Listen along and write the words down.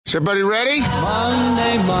Is everybody ready?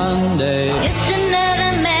 Monday. Just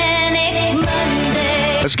another manic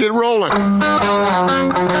Monday. Let's get rolling.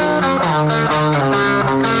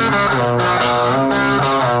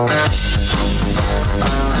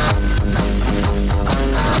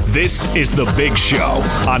 This is The Big Show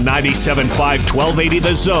on 97.5 1280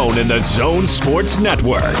 The Zone and The Zone Sports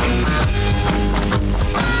Network.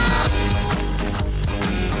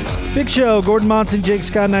 Big Show, Gordon Monson, Jake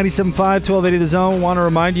Scott, 97.5, 1280 The Zone. Want to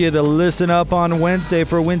remind you to listen up on Wednesday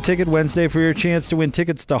for Win Ticket Wednesday for your chance to win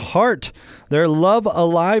tickets to Heart, their Love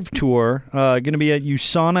Alive tour. Going to be at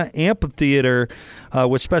USANA Amphitheater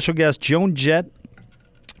with special guest Joan Jett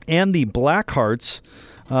and the Blackhearts.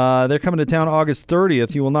 They're coming to town August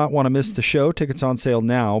 30th. You will not want to miss the show. Tickets on sale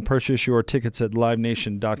now. Purchase your tickets at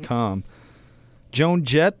livenation.com. Joan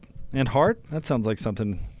Jett and Heart? That sounds like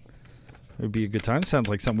something... It would be a good time. Sounds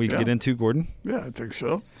like something we could get into, Gordon. Yeah, I think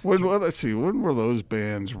so. Let's see. When were those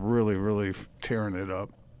bands really, really tearing it up?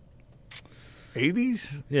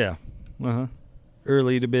 80s? Yeah. Uh-huh.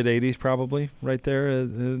 Early to mid-80s, probably, right there,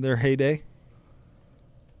 their heyday.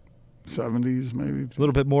 70s, maybe. A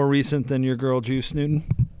little bit more recent than your girl, Juice Newton.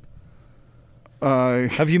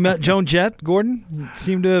 Have you met Joan Jett, Gordon? You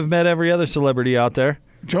seem to have met every other celebrity out there.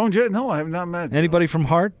 Joan Jett? No, I have not met. Anybody from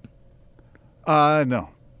Heart? No.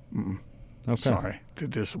 Mm-mm. Okay. Sorry to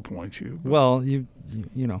disappoint you. Well, you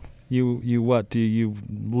what? You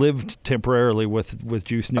lived temporarily with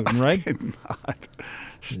Juice Newton, right? I did not.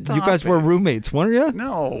 Stop you guys were roommates, weren't you?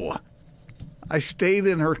 No. I stayed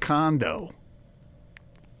in her condo.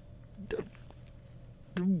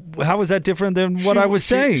 How was that different than what I was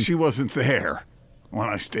saying? She wasn't there when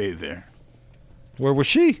I stayed there. Where was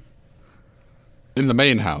she? In the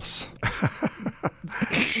main house.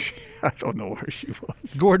 I don't know where she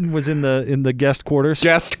was. Gordon was in the guest quarters.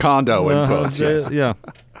 Guest condo in quotes, yes. Yeah.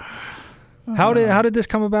 How did this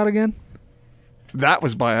come about again? That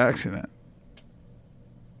was by accident.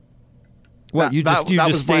 What, you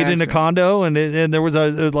just stayed in a condo and there was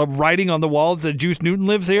a writing on the walls that Juice Newton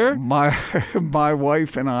lives here? My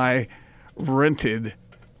wife and I rented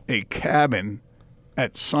a cabin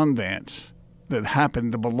at Sundance that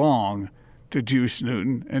happened to belong to Juice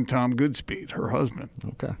Newton and Tom Goodspeed, her husband.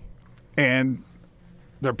 Okay. And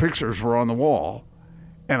their pictures were on the wall.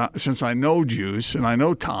 And since I know Juice and I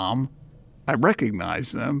know Tom, I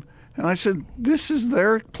recognized them. And I said, this is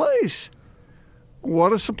their place.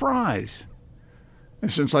 What a surprise.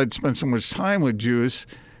 And since I'd spent so much time with Juice,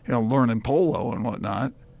 learning polo and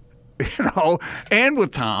whatnot, and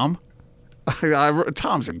with Tom,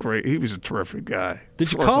 Tom's he was a terrific guy.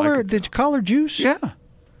 Did you call her Juice? Yeah.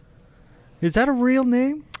 Is that a real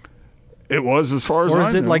name? It was, as far as I know. Or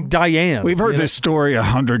is it like Diane? We've heard this story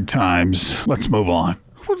 100 times. Let's move on.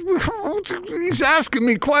 He's asking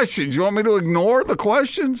me questions. You want me to ignore the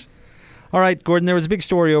questions? All right, Gordon, there was a big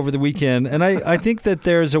story over the weekend, and I think that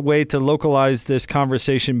there's a way to localize this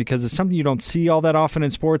conversation because it's something you don't see all that often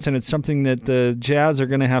in sports, and it's something that the Jazz are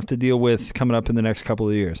going to have to deal with coming up in the next couple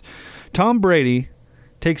of years. Tom Brady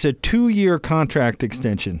takes a 2-year contract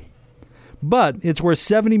extension, but it's worth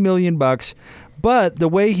 $70 million. But the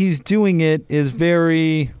way he's doing it is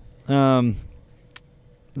very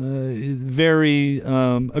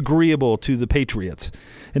agreeable to the Patriots.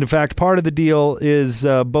 And in fact, part of the deal is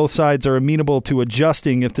both sides are amenable to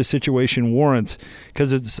adjusting if the situation warrants,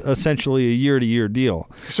 because it's essentially a year-to-year deal.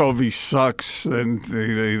 So if he sucks, then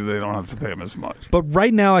they don't have to pay him as much. But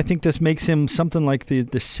right now, I think this makes him something like the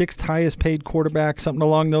 6th highest paid quarterback, something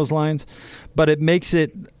along those lines. But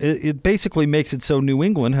it basically makes it so New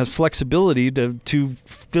England has flexibility to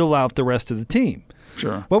fill out the rest of the team.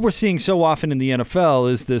 Sure. What we're seeing so often in the NFL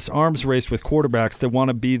is this arms race with quarterbacks that want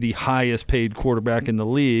to be the highest paid quarterback in the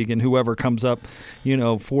league, and whoever comes up,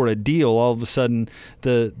 for a deal, all of a sudden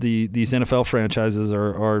these NFL franchises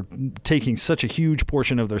are taking such a huge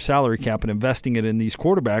portion of their salary cap and investing it in these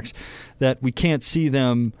quarterbacks that we can't see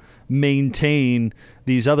them maintain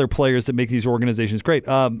these other players that make these organizations great.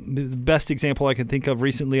 The best example I can think of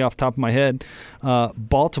recently off the top of my head,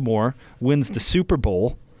 Baltimore wins the Super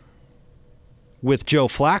Bowl with Joe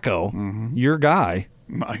Flacco, your guy,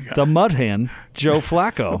 my guy, the mud hen, Joe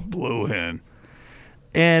Flacco. Blue hen.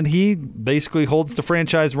 And he basically holds the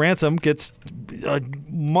franchise ransom, gets a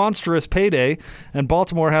monstrous payday, and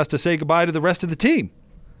Baltimore has to say goodbye to the rest of the team.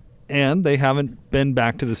 And they haven't been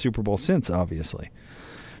back to the Super Bowl since, obviously.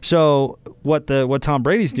 So what Tom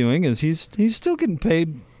Brady's doing is he's still getting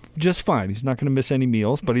paid just fine. He's not going to miss any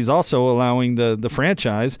meals, but he's also allowing the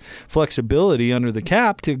franchise flexibility under the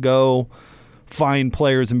cap to go find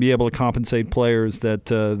players and be able to compensate players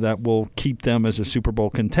that will keep them as a Super Bowl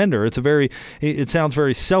contender. It sounds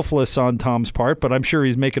very selfless on Tom's part, but I'm sure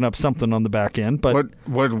he's making up something on the back end. But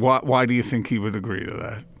why do you think he would agree to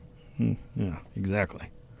that? Yeah, exactly.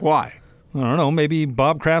 Why? I don't know. Maybe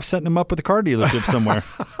Bob Kraft's setting him up with a car dealership somewhere.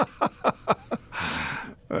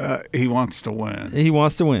 He wants to win. He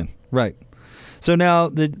wants to win, right. So now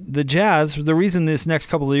the Jazz, the reason this next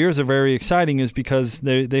couple of years are very exciting is because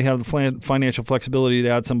they have the financial flexibility to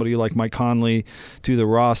add somebody like Mike Conley to the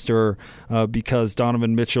roster because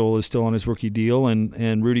Donovan Mitchell is still on his rookie deal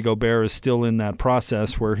and Rudy Gobert is still in that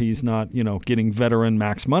process where he's not, getting veteran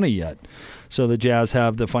max money yet. So the Jazz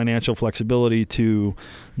have the financial flexibility to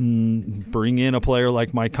bring in a player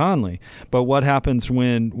like Mike Conley. But what happens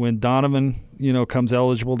when Donovan, comes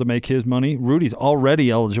eligible to make his money? Rudy's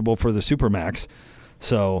already eligible for the Supermax,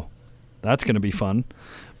 so that's going to be fun.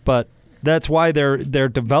 But that's why their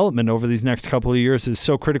development over these next couple of years is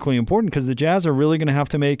so critically important because the Jazz are really going to have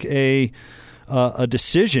to make a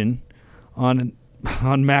decision on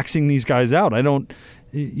maxing these guys out. I don't,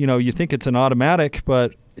 you think it's an automatic,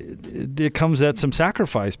 but it comes at some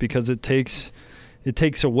sacrifice because it takes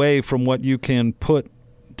away from what you can put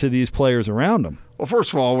to these players around them. Well,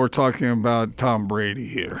 first of all, we're talking about Tom Brady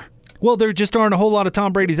here. Well, there just aren't a whole lot of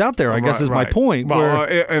Tom Brady's out there, I guess is my point. Well,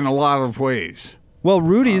 in a lot of ways. Well,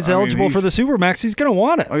 Rudy's eligible for the Supermax. He's going to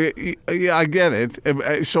want it. Yeah, I get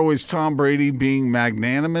it. So is Tom Brady being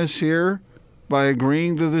magnanimous here by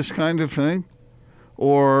agreeing to this kind of thing?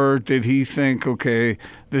 Or did he think, okay,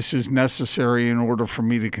 this is necessary in order for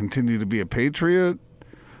me to continue to be a Patriot?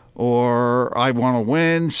 Or I want to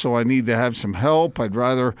win, so I need to have some help. I'd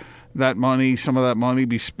rather some of that money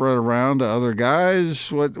be spread around to other guys.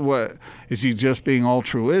 What is he just being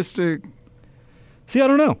altruistic? See, I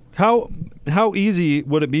don't know. How easy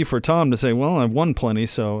would it be for Tom to say, well, I've won plenty,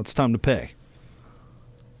 so it's time to pay?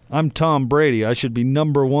 I'm Tom Brady. I should be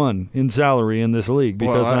number one in salary in this league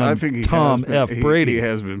because I think Tom F. Brady. He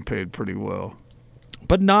has been paid pretty well.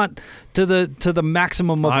 But not to the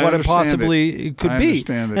maximum of what it possibly could be.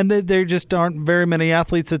 And there just aren't very many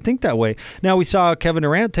athletes that think that way. Now, we saw Kevin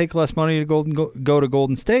Durant take less money to go to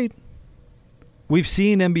Golden State. We've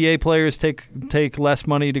seen NBA players take less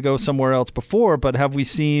money to go somewhere else before, but have we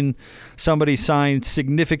seen somebody sign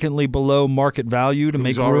significantly below market value to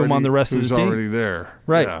make room on the rest of the team? Who's already there.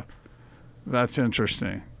 Right. Yeah. That's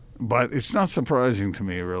interesting. But it's not surprising to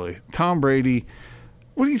me, really. Tom Brady,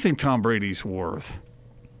 what do you think Tom Brady's worth?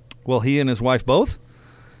 Well, he and his wife both?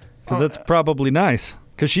 Because that's probably nice,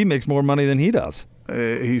 because she makes more money than he does.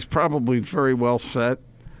 He's probably very well set,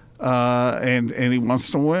 and he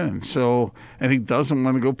wants to win. So, and he doesn't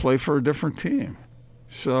want to go play for a different team.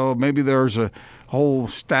 So maybe there's a whole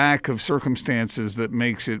stack of circumstances that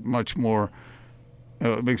makes it much more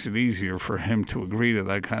it makes it easier for him to agree to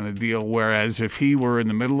that kind of deal. Whereas if he were in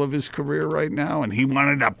the middle of his career right now and he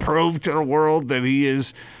wanted to prove to the world that he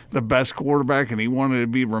is the best quarterback and he wanted to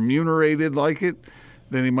be remunerated like it,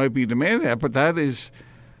 then he might be demanding that. But that's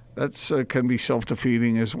can be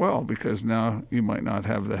self-defeating as well, because now you might not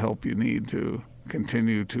have the help you need to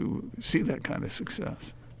continue to see that kind of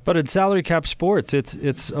success. But in salary cap sports,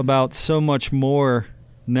 it's about so much more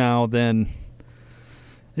now than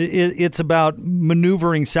it's about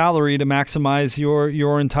maneuvering salary to maximize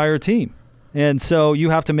your entire team. And so you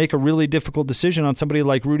have to make a really difficult decision on somebody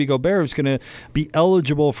like Rudy Gobert, who's going to be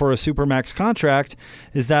eligible for a Supermax contract.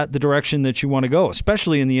 Is that the direction that you want to go,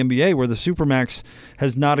 especially in the NBA, where the Supermax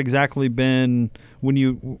has not exactly been, when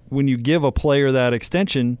you give a player that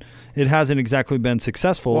extension, it hasn't exactly been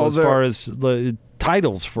successful as far as the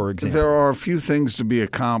titles, for example. There are a few things to be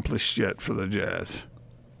accomplished yet for the Jazz.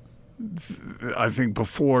 I think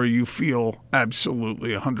before you feel absolutely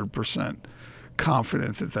 100%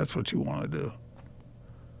 confident that that's what you want to do.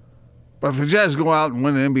 But if the Jazz go out and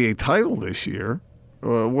win an NBA title this year,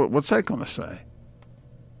 what's that going to say?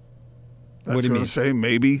 That's going to say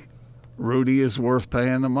maybe Rudy is worth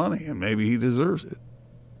paying the money and maybe he deserves it.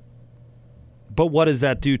 But what does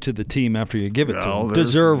that do to the team after you give it to him?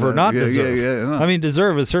 Deserve or not deserve? Yeah. I mean,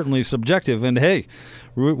 deserve is certainly subjective. And, hey,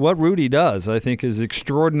 what Rudy does, I think, is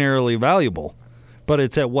extraordinarily valuable. But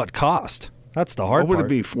it's at what cost? That's the hard part. What would it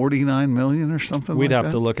be, $49 million or something We'd like have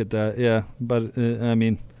that? to look at that, yeah. But, I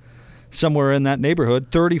mean, somewhere in that neighborhood,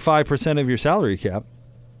 35% of your salary cap.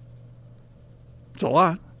 It's a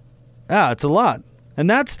lot. Yeah, it's a lot. And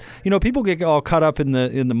that's, people get all caught up in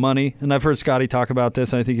the money, and I've heard Scotty talk about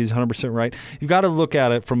this, and I think he's 100% right. You've got to look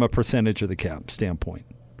at it from a percentage of the cap standpoint.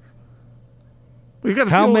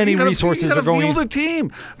 How many resources are going? You got to field a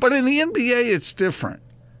team, but in the NBA, it's different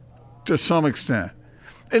to some extent.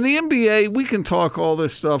 In the NBA, we can talk all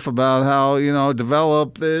this stuff about how,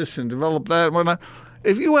 develop this and develop that and whatnot.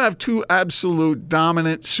 If you have two absolute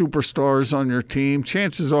dominant superstars on your team,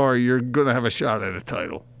 chances are you're going to have a shot at a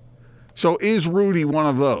title. So is Rudy one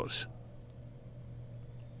of those?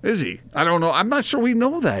 Is he? I don't know. I'm not sure we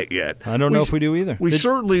know that yet. I don't know if we do either. We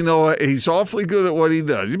certainly know he's awfully good at what he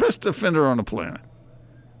does. He's the best defender on the planet.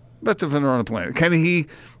 Can he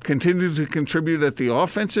continue to contribute at the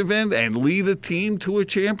offensive end and lead a team to a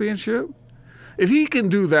championship? If he can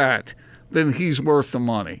do that, then he's worth the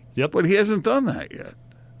money. Yep. But he hasn't done that yet.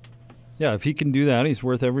 Yeah, if he can do that, he's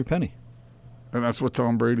worth every penny. And that's what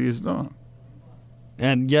Tom Brady has done.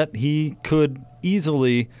 And yet he could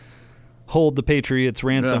easily hold the Patriots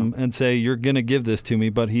ransom and say, you're going to give this to me,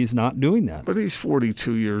 but he's not doing that. But he's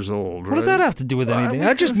 42 years old, right? What does that have to do with anything?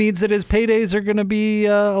 That just means that his paydays are going to be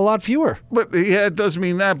a lot fewer. But yeah, it does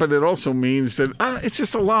mean that, but it also means that it's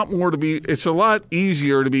just it's a lot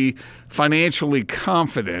easier to be financially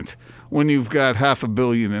confident when you've got $500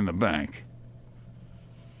 million in the bank.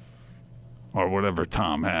 Or whatever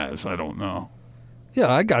Tom has, I don't know. Yeah,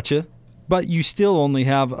 I got you. But you still only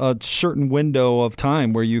have a certain window of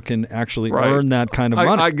time where you can actually earn that kind of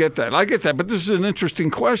money. I get that. But this is an interesting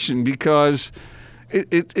question because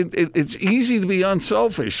it's easy to be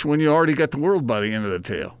unselfish when you already got the world by the end of the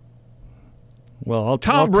tail. Well, I'll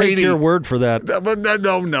take your word for that. But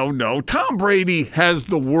no. Tom Brady has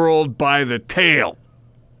the world by the tail.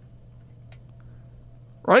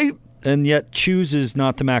 Right? And yet chooses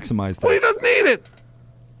not to maximize that. Well, he doesn't need it.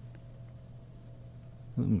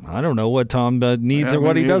 I don't know what Tom needs or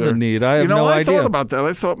what he doesn't need. I have no idea. I thought about that.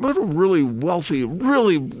 I thought, what do really wealthy,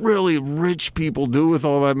 really, really rich people do with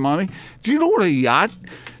all that money? Do you know what a yacht?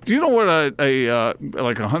 Do you know what a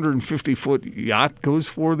like 150-foot yacht goes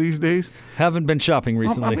for these days? Haven't been shopping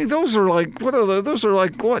recently. I mean, those are like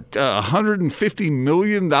 $150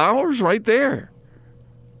 million right there.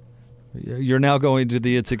 You're now going to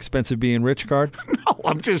the "it's expensive being rich" card? No,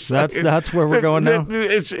 I'm just saying. That's where we're going now?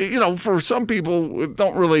 It's for some people who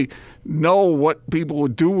don't really know what people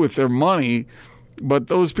would do with their money, but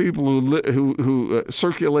those people who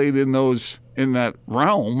circulate in that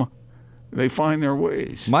realm, they find their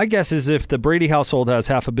ways. My guess is if the Brady household has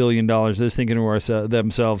 $500 million, they're thinking to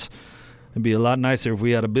themselves, it'd be a lot nicer if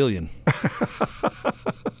we had $1 billion.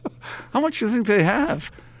 How much do you think they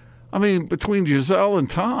have? I mean, between Giselle and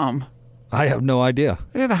Tom, I have no idea.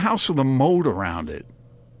 They had a house with a moat around it.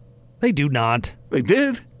 They do not. They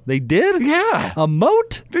did. They did? Yeah. A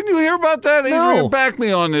moat? Didn't you hear about that? No. Adrian, back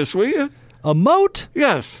me on this, will you? A moat?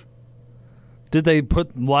 Yes. Did they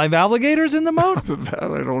put live alligators in the moat? That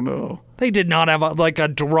I don't know. They did not have a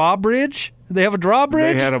drawbridge? Did they have a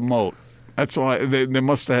drawbridge? They had a moat. That's why they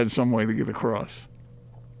must have had some way to get across.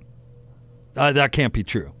 That can't be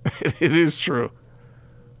true. It is true.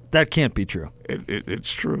 That can't be true.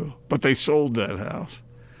 It's true. But they sold that house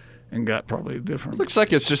and got probably a different. Looks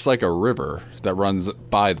like it's just like a river that runs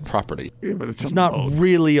by the property. Yeah, but it's not moat.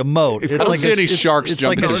 really a moat. I don't see any sharks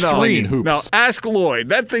jumping in swinging hoops. Now, ask Lloyd.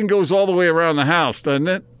 That thing goes all the way around the house, doesn't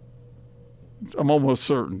it? I'm almost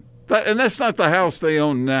certain. And that's not the house they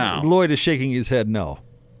own now. Lloyd is shaking his head no.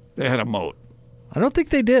 They had a moat. I don't think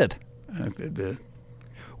they did. I think they did.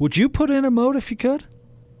 Would you put in a moat if you could?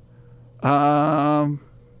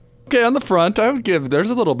 Okay, on the front, I would give. There's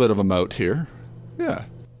a little bit of a moat here. Yeah.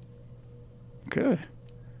 Okay.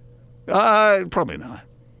 Probably not.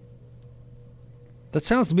 That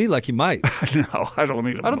sounds to me like you might. No, I don't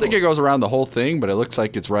need a moat. I don't think it goes around the whole thing, but it looks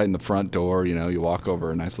like it's right in the front door. You walk over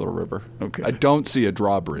a nice little river. Okay. I don't see a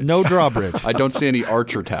drawbridge. No drawbridge. I don't see any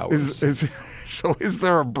Archer towers. So is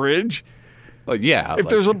there a bridge? Yeah. If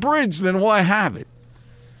there's a bridge, then why have it?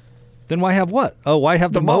 Then why have what? Oh, why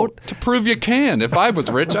have the moat? To prove you can. If I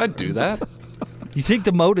was rich, I'd do that. You think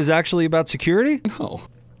the moat is actually about security? No.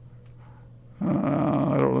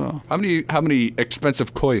 I don't know. How many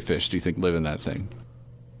expensive koi fish do you think live in that thing?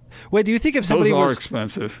 Wait, do you think if somebody Those are was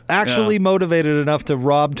expensive. actually motivated enough to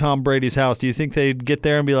rob Tom Brady's house, do you think they'd get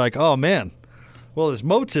there and be like, oh, man, well, this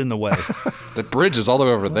moat's in the way. The bridge is all the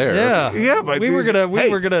way over there. Yeah, but we were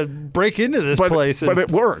gonna break into this place, but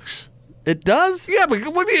it works. It does. Yeah, but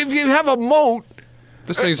if you have a moat,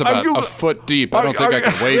 This thing's about a foot deep. I don't think I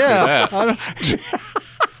can wade through that.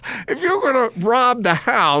 If you're going to rob the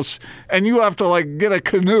house and you have to get a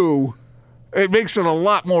canoe, it makes it a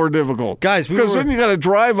lot more difficult, guys. Because then you got to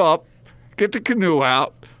drive up, get the canoe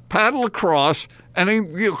out, paddle across, and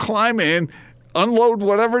then climb in, unload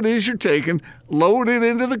whatever it is you're taking, load it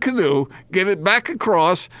into the canoe, get it back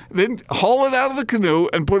across, then haul it out of the canoe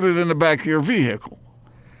and put it in the back of your vehicle.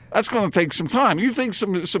 That's going to take some time. You think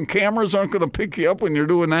some cameras aren't going to pick you up when you're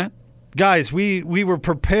doing that? Guys, we were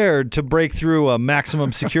prepared to break through a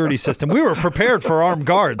maximum security system. We were prepared for armed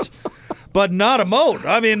guards, but not a moat.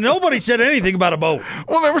 I mean, nobody said anything about a moat.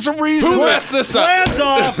 Well, there was a reason. Who messed this up? Hands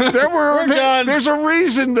off. We're done. There's a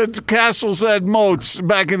reason that castles had moats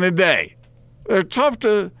back in the day. They're tough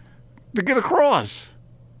to get across.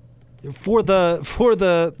 For a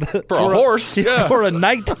horse, yeah. For a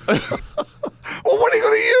knight. Well, what are you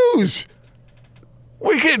going to use?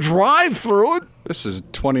 We can't drive through it. This is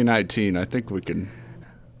 2019. I think we can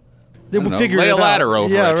Figure lay it a out. ladder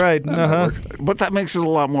over it. Yeah, right. Uh-huh. But that makes it a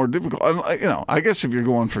lot more difficult. I guess if you're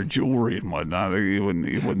going for jewelry and whatnot, you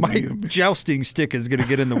wouldn't My need it. jousting stick is going to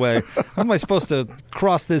get in the way. How am I supposed to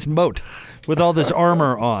cross this moat with all this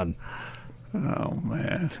armor on? Oh,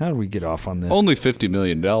 man. How do we get off on this? Only $50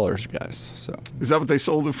 million, guys. So Is that what they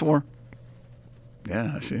sold it for?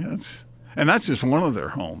 Yeah, see, that's just one of their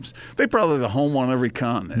homes. They probably have a home on every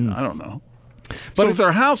continent. I don't know. But if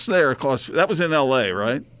their house there cost, that was in L.A.,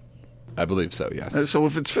 right? I believe so, yes. So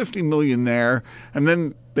if it's $50 million there, and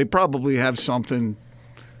then they probably have something,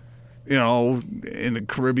 in the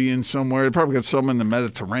Caribbean somewhere. They probably got some in the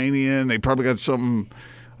Mediterranean. They probably got something,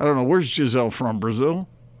 I don't know, where's Giselle from? Brazil?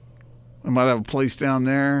 They might have a place down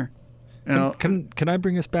there. Can I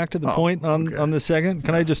bring us back to the point on this segment?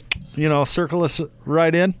 Can I just, circle us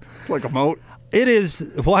right in? Like a moat? It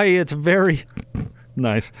is why it's very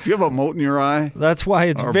nice. Do you have a moat in your eye? That's why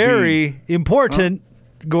it's very important,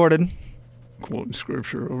 Gordon, Quoting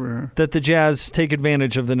scripture over here. that the Jazz take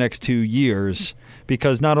advantage of the next 2 years,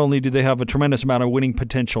 because not only do they have a tremendous amount of winning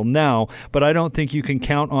potential now, but I don't think you can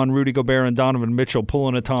count on Rudy Gobert and Donovan Mitchell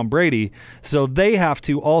pulling a Tom Brady. So they have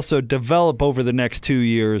to also develop over the next 2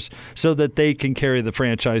 years so that they can carry the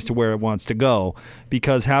franchise to where it wants to go.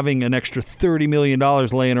 Because having an extra $30 million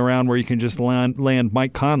laying around where you can just land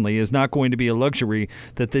Mike Conley is not going to be a luxury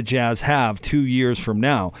that the Jazz have 2 years from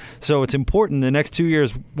now. So it's important the next 2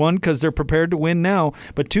 years, one, because they're prepared to win now,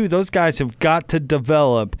 but two, those guys have got to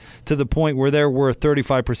develop to the point where they're worth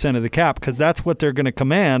 35% of the cap, because that's what they're going to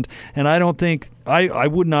command. And I don't think I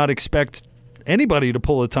would not expect anybody to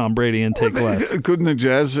pull a Tom Brady and take less. Couldn't the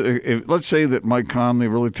Jazz, let's say that Mike Conley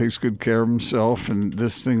really takes good care of himself and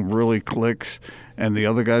this thing really clicks, and the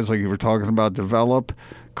other guys, like you were talking about, develop.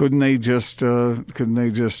 Couldn't they just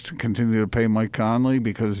continue to pay Mike Conley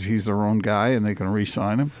because he's their own guy and they can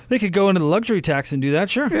re-sign him? They could go into the luxury tax and do that,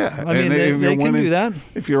 sure. Yeah, I mean, they can do that.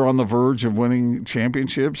 If you're on the verge of winning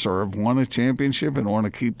championships or have won a championship and want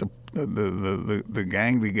to keep the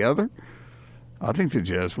gang together, I think the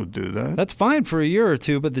Jazz would do that. That's fine for a year or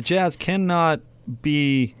two, but the Jazz cannot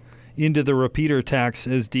be into the repeater tax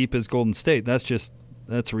as deep as Golden State.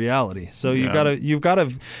 That's reality. So you've got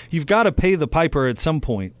to pay the piper at some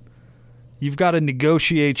point. You've got to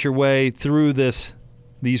negotiate your way through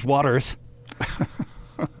these waters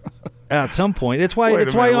at some point.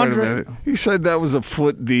 Wait a minute. You said that was a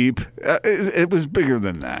foot deep. It was bigger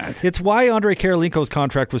than that. It's why Andre Karolinko's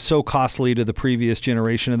contract was so costly to the previous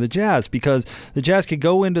generation of the Jazz, because the Jazz could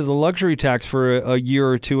go into the luxury tax for a year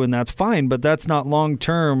or two, and that's fine, but that's not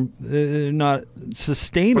long-term, not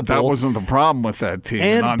sustainable. But that wasn't the problem with that team.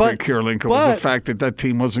 And Andre Karolinko was the fact that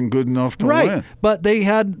team wasn't good enough to win. Right, but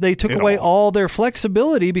they took away all their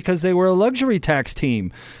flexibility because they were a luxury tax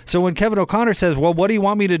team. So when Kevin O'Connor says, well, what do you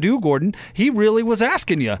want me to do, Gordon? He really was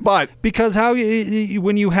asking you. Because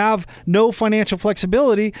when you have no financial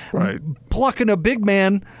flexibility, plucking a big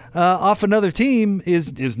man off another team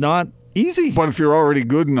is not easy. But if you're already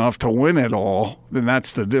good enough to win it all, then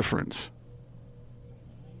that's the difference.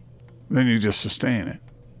 Then you just sustain it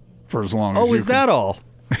for as long as you can. Oh, is that all?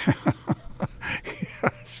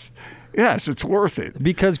 Yes, it's worth it.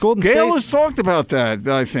 Because Golden State... Gail has talked about that,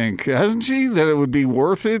 I think, hasn't she? That it would be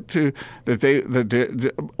worth it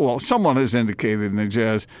someone has indicated in the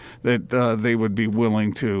Jazz that they would be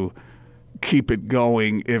willing to keep it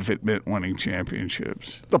going if it meant winning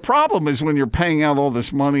championships. The problem is when you're paying out all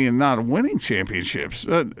this money and not winning championships.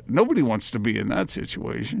 Nobody wants to be in that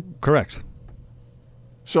situation. Correct.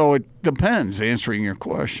 So it depends, answering your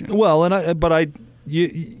question. Well,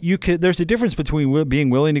 you could. There's a difference between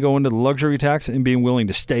being willing to go into the luxury tax and being willing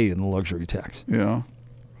to stay in the luxury tax. Yeah,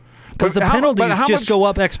 because the penalties go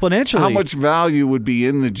up exponentially. How much value would be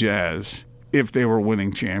in the Jazz if they were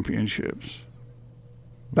winning championships?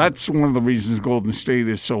 That's one of the reasons Golden State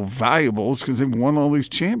is so valuable, is because they've won all these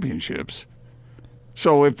championships.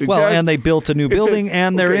 So if the Jazz, and they built a new building,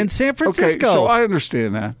 and they're in San Francisco. Okay, so I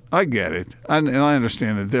understand that. I get it, and I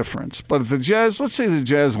understand the difference. But if the Jazz, let's say the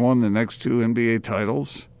Jazz won the next 2 NBA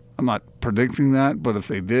titles, I'm not predicting that, but if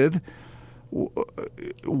they did,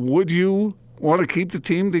 would you want to keep the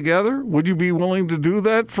team together? Would you be willing to do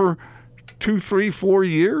that for 2, 3, 4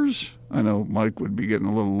 years? I know Mike would be getting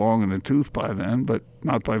a little long in the tooth by then, but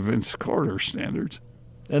not by Vince Carter standards.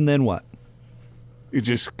 And then what? You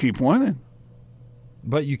just keep winning.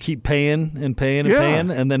 But you keep paying and paying and paying,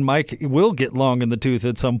 and then Mike will get long in the tooth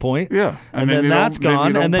at some point. Yeah. And then that's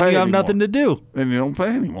gone, and then you have nothing to do. Then you don't pay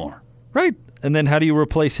anymore. Right. And then how do you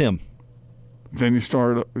replace him? Then you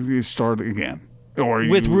start again.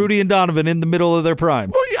 With Rudy and Donovan in the middle of their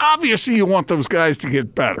prime. Well, obviously you want those guys to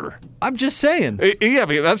get better. I'm just saying. Yeah,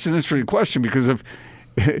 but that's an interesting question because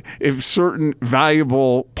if certain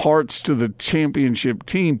valuable parts to the championship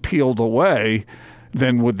team peeled away,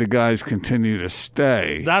 then would the guys continue to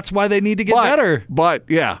stay? That's why they need to get better. But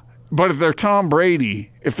if they're Tom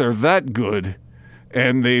Brady, if they're that good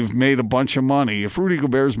and they've made a bunch of money, if Rudy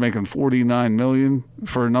Gobert's making $49 million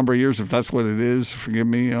for a number of years, if that's what it is, forgive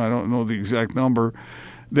me, I don't know the exact number,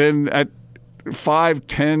 then at 5,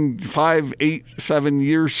 10, 5, 8, 7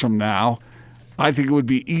 years from now, I think it would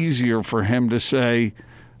be easier for him to say,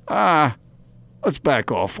 let's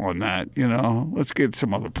back off on that, let's get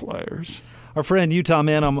some other players. Our friend Utah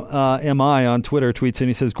Man MI on Twitter tweets and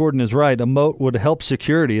he says, Gordon is right. A moat would help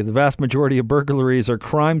security. The vast majority of burglaries are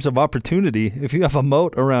crimes of opportunity. If you have a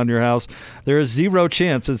moat around your house, there is zero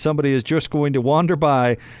chance that somebody is just going to wander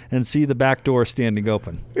by and see the back door standing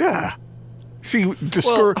open. Yeah. See,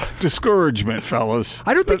 discouragement, fellas.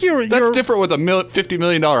 I don't think That's different with a $50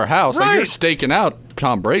 million house. Right. Like you're staking out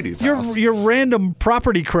Tom Brady's house. Your random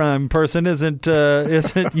property crime person isn't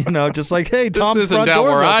just like, hey, Tom's this isn't front down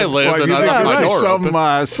door's where I open. live, and I left my door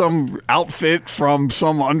open. Some outfit from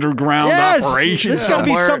some underground operation This somewhere.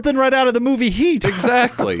 should be something right out of the movie Heat.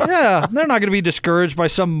 Exactly. Yeah, they're not going to be discouraged by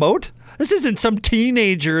some moat. This isn't some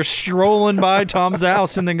teenager strolling by Tom's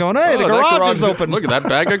house and then going, hey, the garage is open. Look at that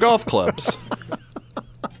bag of golf clubs.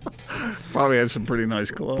 Probably had some pretty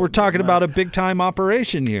nice clubs. We're talking about a big-time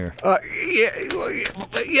operation here. But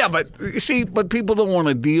people don't want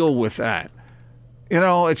to deal with that.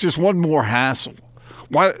 It's just one more hassle.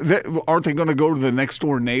 Why aren't they going to go to the next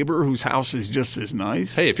door neighbor whose house is just as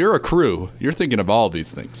nice? Hey, if you're a crew, you're thinking of all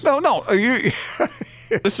these things. No.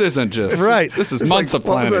 This isn't just right. This is months of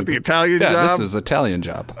planning. Was that the Italian job? Yeah, this is Italian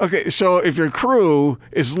job. Okay, so if your crew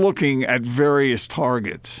is looking at various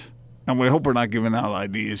targets, and we hope we're not giving out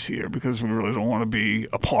ideas here because we really don't want to be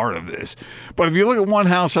a part of this. But if you look at one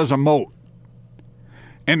house has a moat,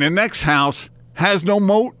 and the next house has no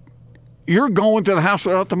moat, you're going to the house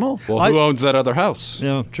without the moat. Well, who owns that other house?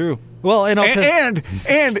 Yeah, true. Well, and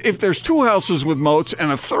if there's two houses with moats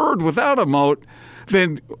and a third without a moat,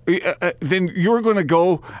 then you're going to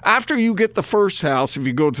go after you get the first house. If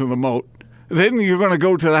you go to the moat, then you're going to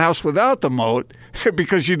go to the house without the moat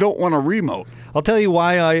because you don't want a remote. I'll tell you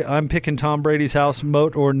why I'm picking Tom Brady's house,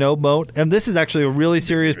 moat or no moat. And this is actually a really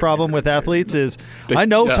serious problem with athletes is I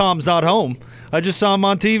know Tom's not home. I just saw him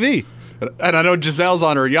on TV. And I know Giselle's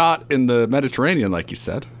on her yacht in the Mediterranean, like you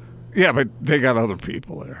said. Yeah, but they got other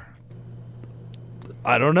people there.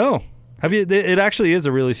 I don't know. It actually is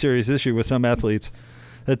a really serious issue with some athletes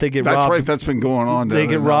that they get robbed. That's right. That's been going on. They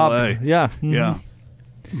get robbed. LA. Yeah. Mm-hmm. Yeah.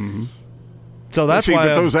 Mm-hmm. So that's why.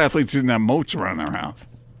 But those athletes didn't have moats around their house.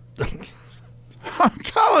 I'm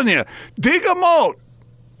telling you, dig a moat.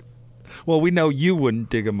 Well, we know you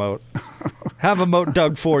wouldn't dig a moat. Have a moat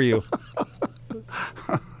dug for you.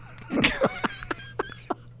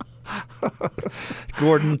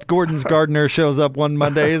 Gordon's gardener shows up one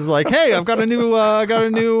Monday. He's like, "Hey, I've got a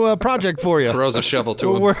new project for you." Throws a shovel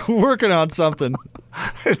to him. We're working on something.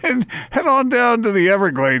 And then head on down to the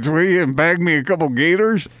Everglades, will you, and bag me a couple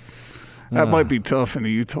gators? That might be tough in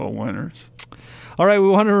the Utah winters. All right, we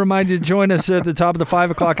want to remind you to join us at the top of the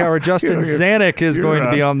 5 o'clock hour. Justin Zanuck is going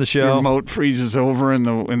to be on the show. Your moat freezes over in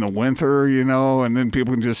the winter, and then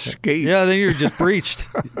people can just skate. Yeah, then you're just breached.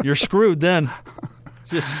 You're screwed then.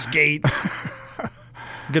 Just skate.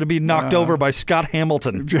 Going to be knocked over by Scott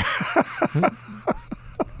Hamilton.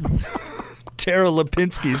 Tara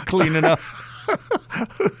Lipinski's cleaning up.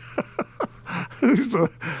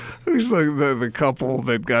 Who's the couple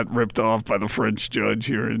that got ripped off by the French judge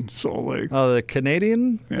here in Salt Lake? Oh, the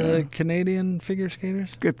Canadian figure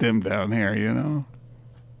skaters? Get them down here,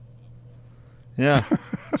 Yeah.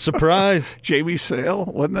 Surprise. Jamie Sale,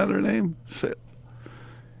 wasn't that her name? Sale.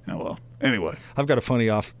 Oh, well. Anyway. I've got a funny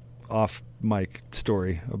off mic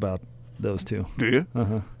story about those two. Do you?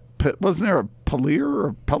 Uh-huh. Wasn't there a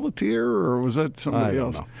Pelletier, or was that somebody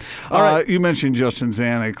else? Know. All right. You mentioned Justin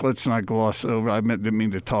Zanuck. Let's not gloss over. I didn't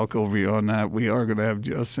mean to talk over you on that. We are going to have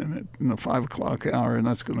Justin in the 5 o'clock hour, and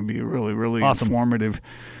that's going to be really, really awesome. Informative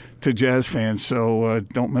to Jazz fans. So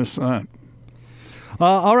don't miss that.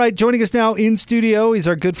 All right, joining us now in studio, he's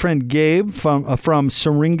our good friend Gabe from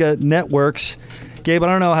Syringa Networks. Gabe, I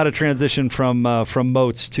don't know how to transition from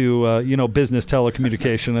moats to business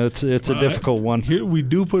telecommunication. It's a difficult one. Here we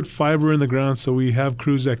do put fiber in the ground, so we have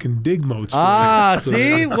crews that can dig moats.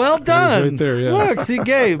 See, well done. Right there, yeah. Look, see,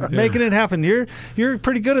 Gabe, making it happen. You're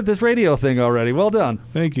pretty good at this radio thing already. Well done.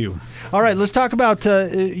 Thank you. All right, let's talk about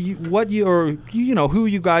what who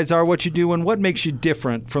you guys are, what you do, and what makes you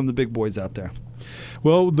different from the big boys out there.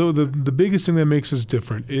 Well, the biggest thing that makes us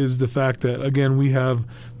different is the fact that, again, we have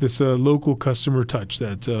this local customer touch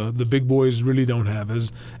that the big boys really don't have.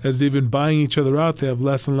 As they've been buying each other out, they have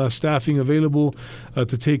less and less staffing available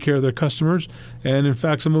to take care of their customers. And, in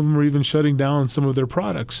fact, some of them are even shutting down some of their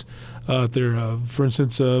products. For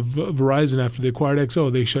instance, Verizon, after they acquired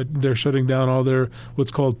XO, they're shutting down all their what's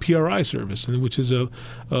called PRI service, which is a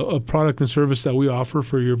product and service that we offer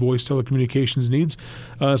for your voice telecommunications needs.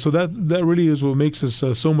 So that really is what makes us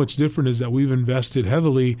so much different, is that we've invested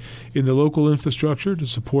heavily in the local infrastructure to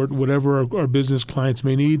support whatever our business clients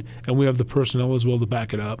may need, and we have the personnel as well to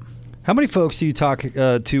back it up. How many folks do you talk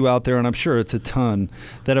to out there, and I'm sure it's a ton,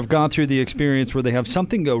 that have gone through the experience where they have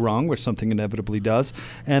something go wrong, which something inevitably does,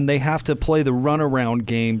 and they have to play the runaround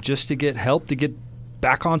game just to get help to get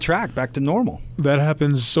back on track, back to normal? That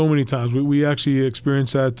happens so many times. We actually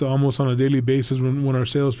experience that almost on a daily basis when our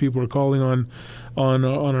salespeople are calling on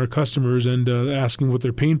our customers and asking what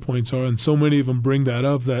their pain points are. And so many of them bring that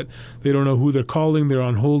up that they don't know who they're calling. They're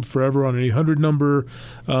on hold forever on an 800 number.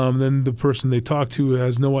 Then the person they talk to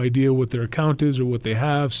has no idea what their account is or what they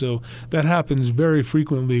have. So that happens very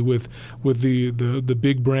frequently with the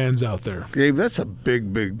big brands out there. Gabe, that's a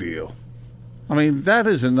big deal. I mean, that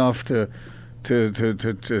is enough to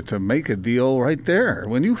make a deal right there.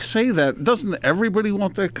 When you say that, doesn't everybody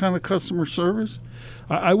want that kind of customer service?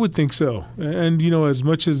 I would think so. And, as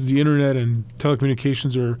much as the internet and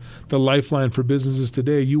telecommunications are the lifeline for businesses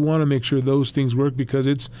today, you want to make sure those things work, because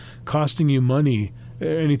it's costing you money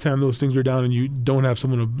anytime those things are down and you don't have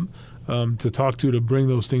someone to talk to bring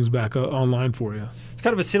those things back online for you. It's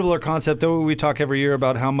kind of a similar concept, though. We talk every year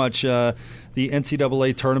about how much the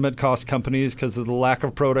NCAA tournament costs companies because of the lack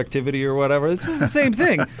of productivity or whatever. It's just the same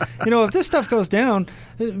thing. If this stuff goes down,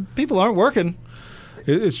 people aren't working.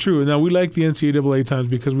 It's true. Now, we like the NCAA times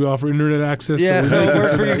because we offer internet access. Yeah, so it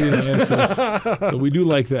works for you guys. So we do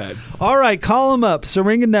like that. All right, call them up.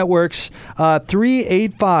 Syringa Networks,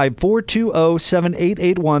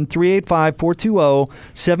 385-420-7881,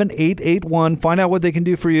 385-420-7881. Find out what they can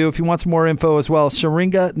do for you. If you want some more info as well,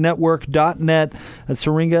 syringanetwork.net. That's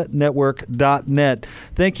syringanetwork.net.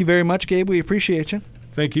 Thank you very much, Gabe. We appreciate you.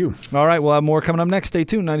 Thank you. All right, we'll have more coming up next. Stay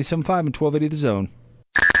tuned, 97.5 and 1280 The Zone.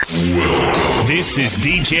 This is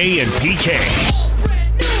DJ and PK.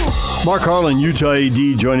 Mark Harlan, Utah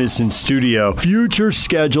AD, join us in studio. Future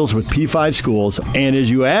schedules with P5 schools. And as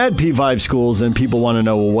you add P5 schools, then people want to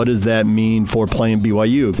know, well, what does that mean for playing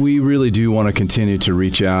BYU? We really do want to continue to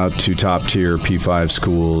reach out to top-tier P5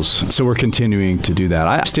 schools. So we're continuing to do that.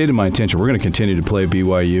 I stated my intention. We're going to continue to play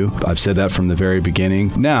BYU. I've said that from the very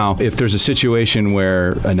beginning. Now, if there's a situation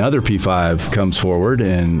where another P5 comes forward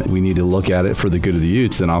and we need to look at it for the good of the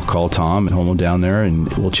Utes, then I'll call Tom and Homo down there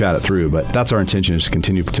and we'll chat it through. But that's our intention, is to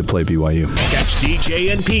continue to play BYU. Catch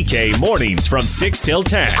DJ and PK mornings from 6 till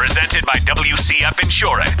 10. Presented by WCF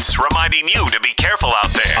Insurance. Reminding you to be careful out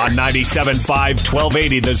there. On 97.5,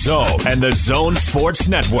 1280 The Zone and The Zone Sports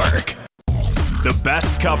Network. The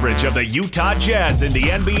best coverage of the Utah Jazz and the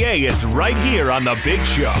NBA is right here on The Big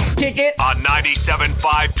Show. Kick it. On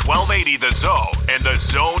 97.5, 1280 The Zone and The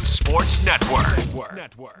Zone Sports Network.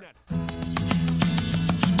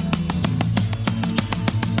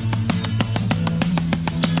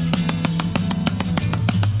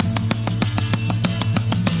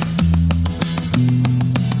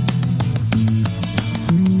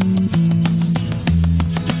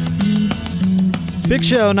 Big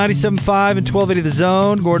Show, 97.5 and 1280 The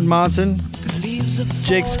Zone. Gordon Monson,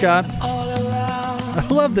 Jake Scott. I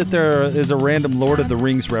love that there is a random Lord of the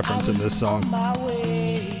Rings reference in this song.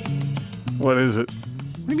 What is it?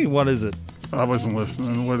 What do you mean, what is it? I wasn't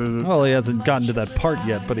listening. What is it? Well, he hasn't gotten to that part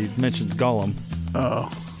yet, but he mentions Gollum. Oh.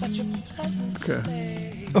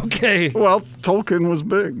 Okay. Okay. Well, Tolkien was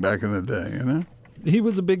big back in the day, He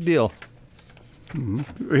was a big deal.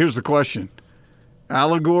 Mm-hmm. Here's the question.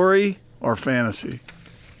 Allegory or fantasy?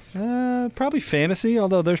 Probably fantasy,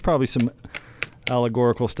 although there's probably some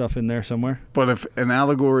allegorical stuff in there somewhere. But if an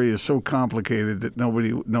allegory is so complicated that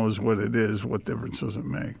nobody knows what it is, what difference does it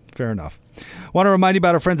make? Fair enough. Want to remind you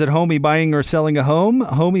about our friends at Homey. Buying or selling a home,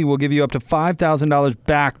 Homey will give you up to $5,000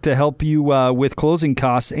 back to help you with closing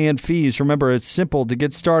costs and fees. Remember, it's simple to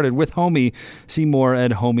get started with Homey. See more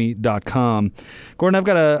at homey.com. Gordon, I've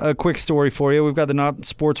got a quick story for you. We've got the Not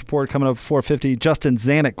Sports Report coming up at 4:50. Justin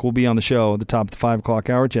Zanuck will be on the show at the top of the 5 o'clock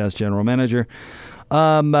hour, Jazz General Manager.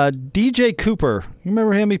 DJ Cooper, you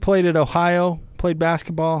remember him? He played at Ohio, played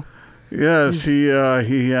basketball. Yes, he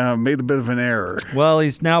made a bit of an error. Well,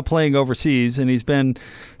 he's now playing overseas, and he's been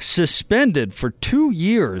suspended for 2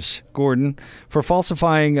 years, Gordon, for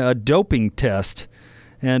falsifying a doping test.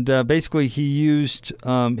 And basically, he used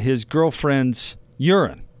his girlfriend's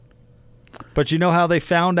urine. But you know how they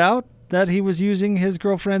found out that he was using his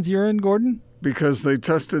girlfriend's urine, Gordon? Because they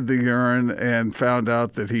tested the urine and found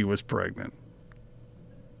out that he was pregnant.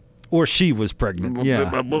 Or she was pregnant.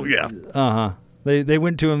 Yeah. Well, yeah. Uh-huh. They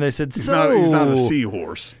went to him. They said, He's not a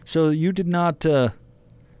seahorse. So you did not,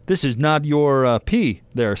 this is not your pee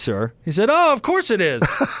there, sir. He said, oh, of course it is.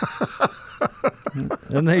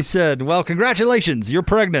 And they said, well, congratulations, you're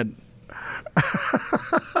pregnant.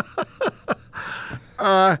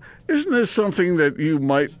 Isn't this something that you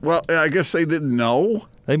might, well, I guess they didn't know.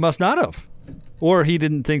 They must not have. Or he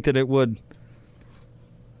didn't think that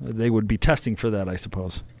they would be testing for that, I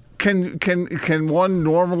suppose. Can one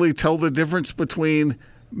normally tell the difference between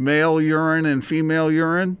male urine and female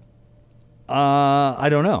urine? I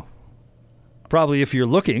don't know. Probably if you're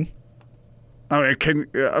looking. I mean,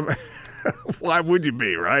 why would you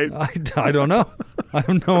be, right? I don't know. I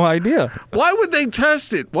have no idea. Why would they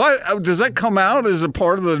test it? Why does that come out as a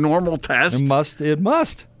part of the normal test? It must.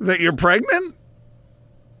 That you're pregnant?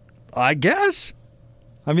 I guess.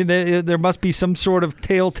 I mean, there must be some sort of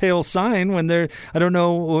telltale sign when they're. I don't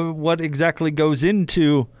know what exactly goes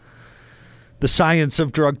into the science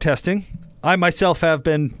of drug testing. I myself have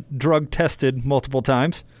been drug tested multiple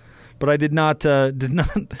times, but I did not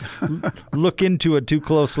look into it too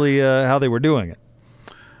closely how they were doing it.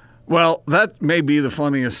 Well, that may be the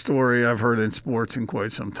funniest story I've heard in sports in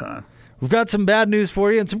quite some time. We've got some bad news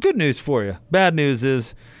for you and some good news for you. Bad news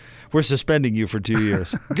is we're suspending you for 2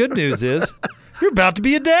 years. Good news is you're about to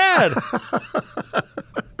be a dad.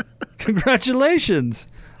 Congratulations.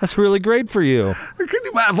 That's really great for you.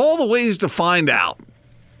 Of all the ways to find out,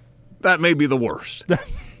 that may be the worst. That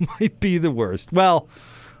might be the worst. Well,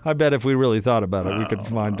 I bet if we really thought about it, we could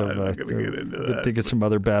find think of some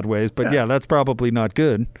other bad ways. But yeah, that's probably not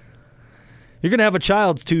good. You're going to have a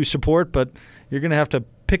child to support, but you're going to have to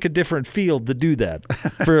pick a different field to do that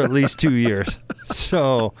for at least 2 years.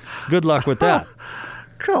 So good luck with that.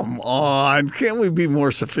 Come on. Can't we be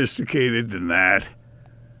more sophisticated than that?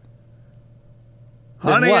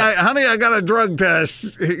 Honey, I got a drug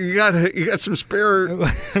test. You got some spare.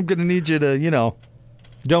 I'm going to need you to,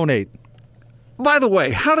 donate. By the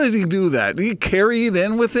way, how did he do that? Did he carry it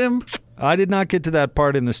in with him? I did not get to that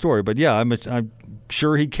part in the story, but yeah, I'm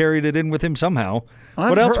sure he carried it in with him somehow.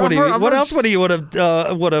 What else would he would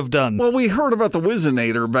have done? Well, we heard about the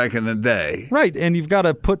Whizzinator back in the day, right? And you've got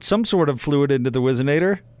to put some sort of fluid into the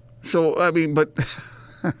Whizzinator. So I mean, but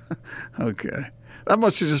okay, that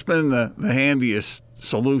must have just been the handiest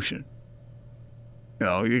solution.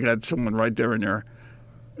 You got someone right there in there,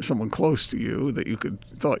 someone close to you that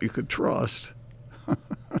thought you could trust.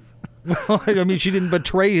 Well, I mean, she didn't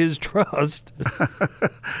betray his trust.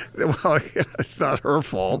 Well, yeah, it's not her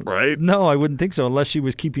fault, right? No, I wouldn't think so, unless she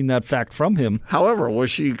was keeping that fact from him. However, was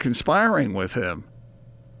she conspiring with him?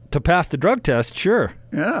 To pass the drug test, sure.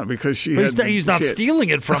 Yeah, because he's not stealing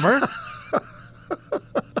it from her.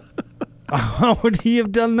 How would he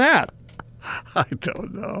have done that? I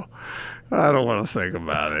don't know. I don't want to think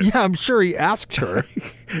about it. Yeah, I'm sure he asked her.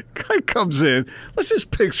 Guy comes in. Let's just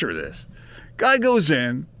picture this. Guy goes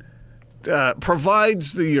in.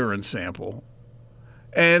 Provides the urine sample,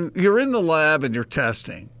 and you're in the lab and you're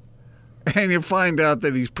testing, and you find out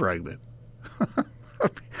that he's pregnant.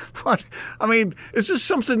 What? I mean, is this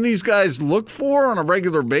something these guys look for on a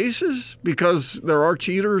regular basis because there are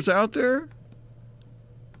cheaters out there?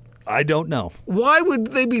 I don't know. Why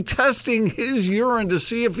would they be testing his urine to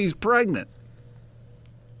see if he's pregnant?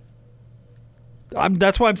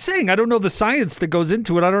 That's why I'm saying I don't know the science that goes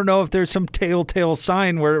into it. I don't know if there's some telltale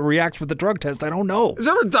sign where it reacts with the drug test. I don't know. Is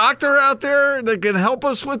there a doctor out there that can help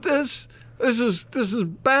us with this? This is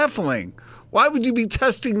baffling. Why would you be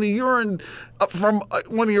testing the urine from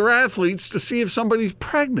one of your athletes to see if somebody's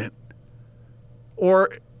pregnant? Or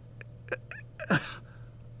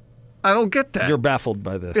I don't get that. You're baffled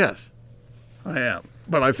by this. Yes, I am.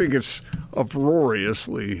 But I think it's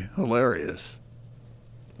uproariously hilarious.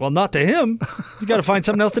 Well, not to him. He's got to find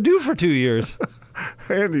something else to do for 2 years.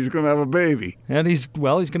 And he's going to have a baby. And he's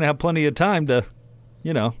going to have plenty of time to,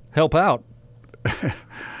 help out.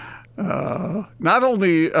 Not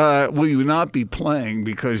only will you not be playing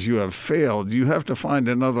because you have failed, you have to find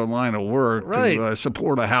another line of work to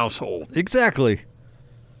support a household. Exactly.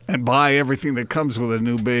 And buy everything that comes with a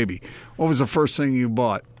new baby. What was the first thing you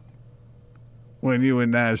bought when you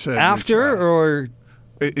and Naz had after or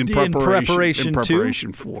in preparation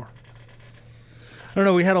to? For? I don't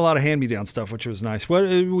know. We had a lot of hand-me-down stuff, which was nice. What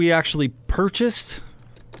we actually purchased?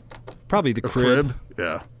 Probably the crib.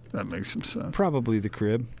 Yeah, that makes some sense. Probably the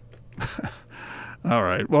crib. All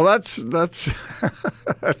right. Well, that's that's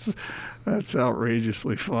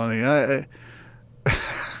outrageously funny.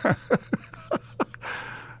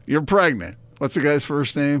 You're pregnant. What's the guy's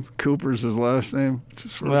first name? Cooper's his last name. What's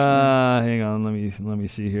his first name? Hang on. Let me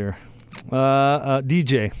see here.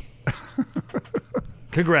 DJ.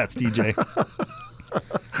 Congrats, DJ.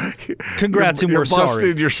 Congrats, and we're busted,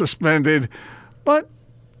 sorry. You're suspended, but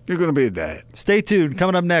you're going to be a dad. Stay tuned.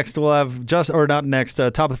 Coming up next, we'll have top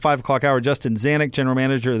of the 5 o'clock hour, Justin Zanuck, general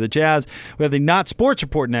manager of the Jazz. We have the Not Sports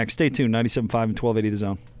Report next. Stay tuned. 97.5 and 1280 The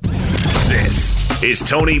Zone. This is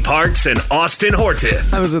Tony Parks and Austin Horton.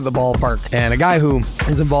 I was at the ballpark, and a guy who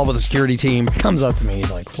is involved with the security team comes up to me.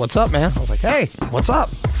 He's like, "What's up, man?" I was like, "Hey, what's up?"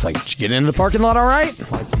 He's like, "Did you get into the parking lot all right?" I'm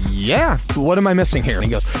like, "Yeah. What am I missing here?" And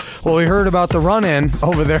he goes, "Well, we heard about the run-in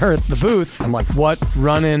over there at the booth." I'm like, "What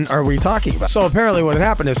run-in are we talking about?" So apparently what had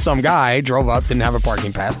happened is some guy drove up, didn't have a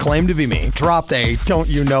parking pass, claimed to be me, dropped a "Don't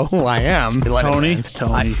you know who I am?" Tony.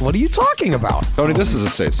 What are you talking about? Tony, this is a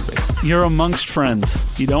safe space. You're amongst friends.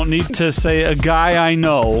 You don't need to say a guy I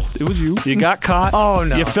know. It was you. You got caught. Oh,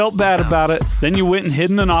 no. You felt bad about it. Then you went and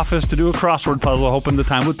hid in an office to do a crossword puzzle, hoping the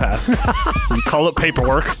time would pass. We call it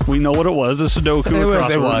paperwork. We know what it was, a Sudoku or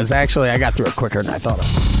crossword. It was. Actually, I got through it quicker than I thought of.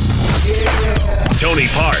 Tony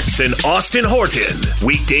Parks and Austin Horton.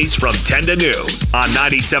 Weekdays from 10 to noon on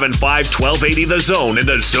 97.5, 1280 The Zone and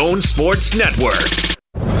the Zone Sports Network.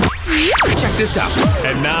 Check this out.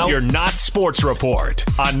 And now your Not Sports Report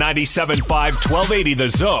on 97.5, 1280 The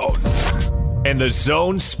Zone and the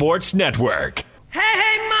Zone Sports Network.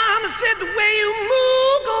 Hey, mama said the way you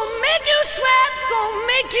move gonna make you sweat, gonna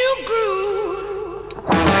make you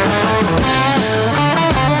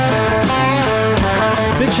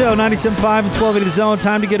Big Show, 97.5 and 1280 The Zone.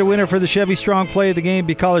 Time to get a winner for the Chevy Strong Play of the Game.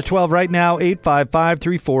 Be caller 12 right now,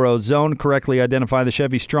 855-340-ZONE. Correctly identify the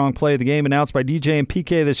Chevy Strong Play of the Game announced by DJ and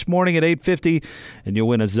PK this morning at 8:50, and you'll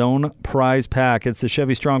win a Zone prize pack. It's the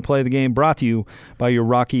Chevy Strong Play of the Game brought to you by your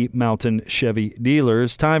Rocky Mountain Chevy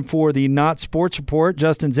dealers. Time for the Not Sports Report.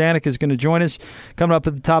 Justin Zanuck is going to join us coming up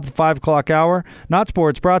at the top of the 5 o'clock hour. Not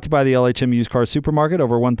Sports brought to you by the LHM Used Car Supermarket.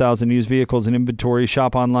 Over 1,000 used vehicles in inventory.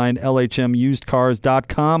 Shop online,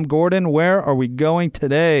 LHMusedcars.com. Gordon, where are we going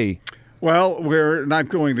today? Well, we're not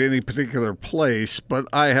going to any particular place, but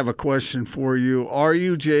I have a question for you. Are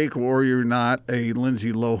you, Jake, or you're not a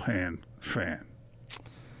Lindsay Lohan fan?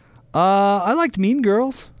 I liked Mean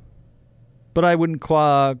Girls, but I wouldn't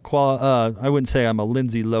I wouldn't say I'm a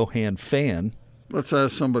Lindsay Lohan fan. Let's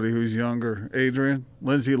ask somebody who's younger. Adrian,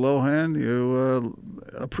 Lindsay Lohan, you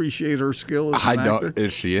appreciate her skill as an actor?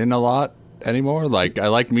 Is she in a lot anymore? Like, I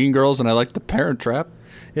like Mean Girls and I like The Parent Trap.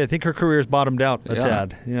 Yeah, I think her career's bottomed out a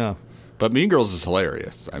tad. Yeah. But Mean Girls is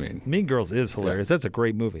hilarious. I mean, Mean Girls is hilarious. Yeah. That's a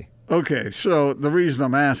great movie. Okay, so the reason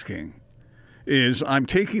I'm asking is I'm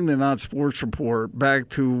taking the Not Sports Report back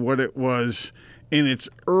to what it was in its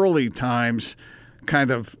early times,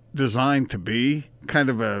 kind of designed to be, kind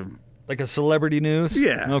of a... Like a celebrity news?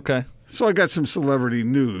 Yeah. Okay. So I got some celebrity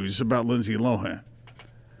news about Lindsay Lohan.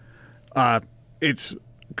 It's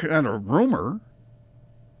kind of rumor,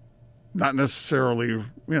 not necessarily,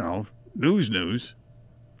 news.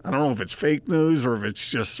 I don't know if it's fake news or if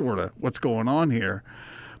it's just sort of what's going on here.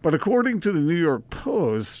 But according to the New York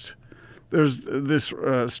Post, there's this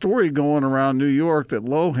story going around New York that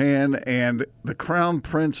Lohan and the Crown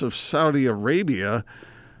Prince of Saudi Arabia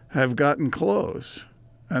have gotten close,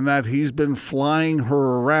 and that he's been flying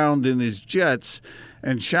her around in his jets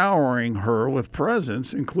and showering her with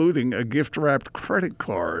presents, including a gift-wrapped credit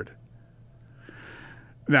card.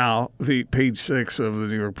 Now, the page 6 of the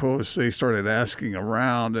New York Post, they started asking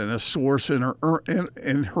around, and a source in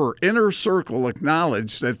her inner circle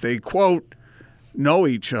acknowledged that they, quote, know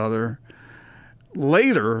each other.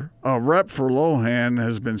 Later, a rep for Lohan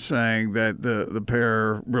has been saying that the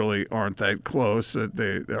pair really aren't that close, that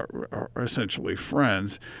they are essentially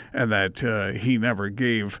friends, and that he never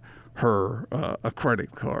gave her a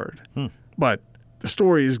credit card. But the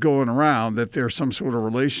story is going around that there's some sort of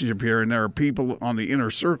relationship here, and there are people on the inner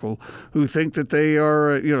circle who think that they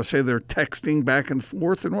are, say they're texting back and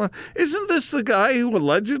forth. And what? Isn't this the guy who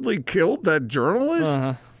allegedly killed that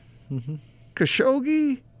journalist,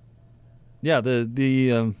 Khashoggi? Yeah,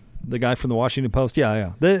 the guy from the Washington Post.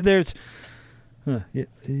 Yeah. There's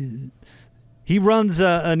he runs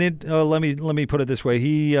let me put it this way.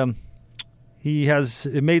 He has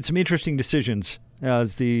made some interesting decisions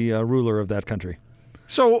as the ruler of that country.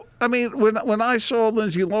 So, I mean, when I saw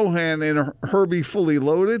Lindsay Lohan in Herbie Fully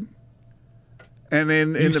Loaded, and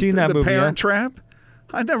in the movie, Parent Trap,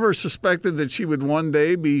 I never suspected that she would one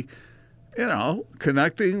day be,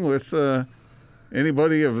 connecting with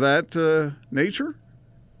anybody of that nature.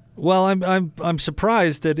 Well, I'm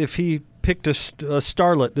surprised that if he picked a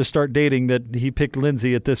starlet to start dating, that he picked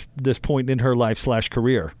Lindsay at this point in her life /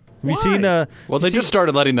 career. Have you seen? Well, they just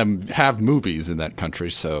started letting them have movies in that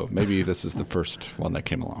country, so maybe this is the first one that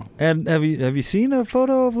came along. And have you seen a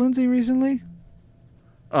photo of Lindsay recently?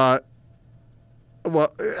 Well,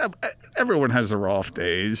 everyone has their off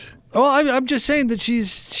days. Well, I'm just saying that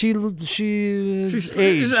she's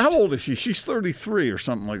aged. How old is she? She's 33 or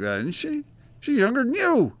something like that, isn't she? She's younger than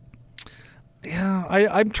you. Yeah,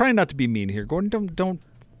 I'm trying not to be mean here, Gordon. Don't.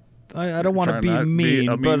 I don't want to be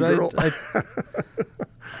mean, but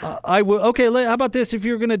I would. Okay, how about this? If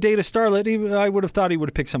you're going to date a starlet, I would have thought he would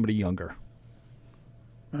have picked somebody younger.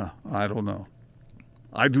 I don't know.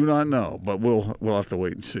 I do not know, but we'll have to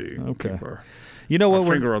wait and see. Okay. You know what?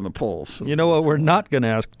 Finger on the pulse. You know what? We're not going to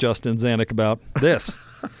ask Justin Zanuck about this.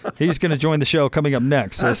 He's going to join the show coming up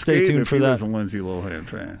next. So stay tuned for that. He was a Lindsay Lohan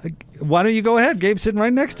fan. Why don't you go ahead? Gabe's sitting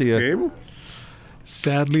right next to you. Gabe?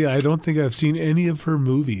 Sadly, I don't think I've seen any of her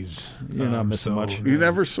movies. You're not missing much. You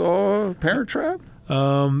never saw Parent Trap?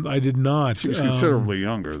 I did not. She was considerably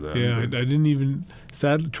younger then. Yeah, I didn't even.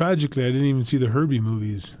 Tragically, I didn't even see the Herbie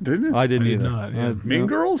movies. Didn't you? I didn't either. Not, yeah. Mean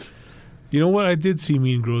Girls? You know what? I did see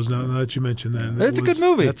Mean Girls. Now that you mentioned that, it's a good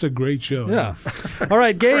movie. That's a great show. Yeah. All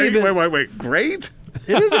right, Gabe. Wait. Great?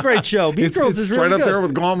 It is a great show. Mean Girls is really right up good. there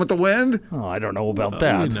with Gone with the Wind. Oh, I don't know about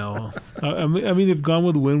that. I mean, if Gone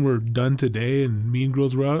with the Wind were done today and Mean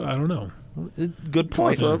Girls were out, I don't know. Good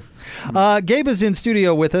point. Gabe is in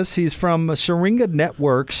studio with us. He's from Syringa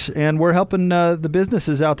Networks, and we're helping the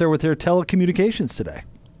businesses out there with their telecommunications today.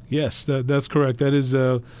 Yes, that's correct. That is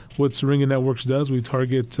what Syringa Networks does. We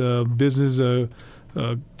target business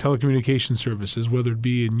telecommunication services, whether it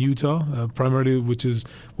be in Utah, primarily, which is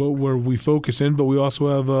where we focus in, but we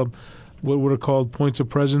also have what are called points of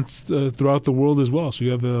presence throughout the world as well. So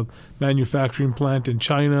you have a manufacturing plant in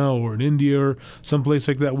China or in India or someplace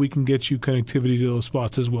like that. We can get you connectivity to those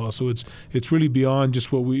spots as well. So it's really beyond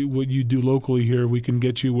just what you do locally here. We can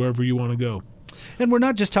get you wherever you want to go. And we're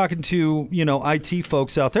not just talking to, IT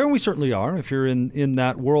folks out there, and we certainly are if you're in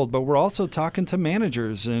that world, but we're also talking to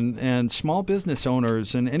managers and small business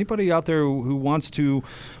owners and anybody out there who wants to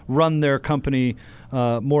run their company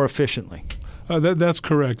more efficiently. That's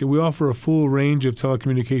correct. We offer a full range of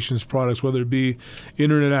telecommunications products, whether it be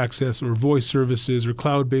internet access or voice services or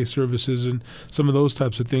cloud-based services and some of those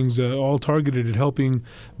types of things, all targeted at helping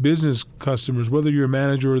business customers, whether you're a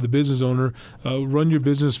manager or the business owner, run your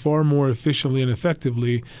business far more efficiently and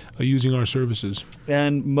effectively using our services.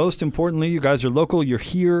 And most importantly, you guys are local, you're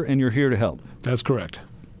here, and you're here to help. That's correct.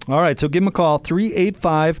 All right, so give them a call,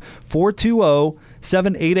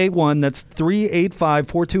 385-420-7881. That's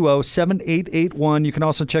 385-420-7881. You can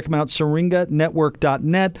also check them out,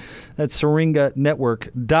 syringanetwork.net. That's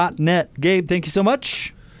syringanetwork.net. Gabe, thank you so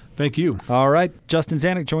much. Thank you. All right, Justin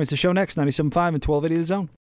Zanuck joins the show next, 97.5 and 1280 The Zone.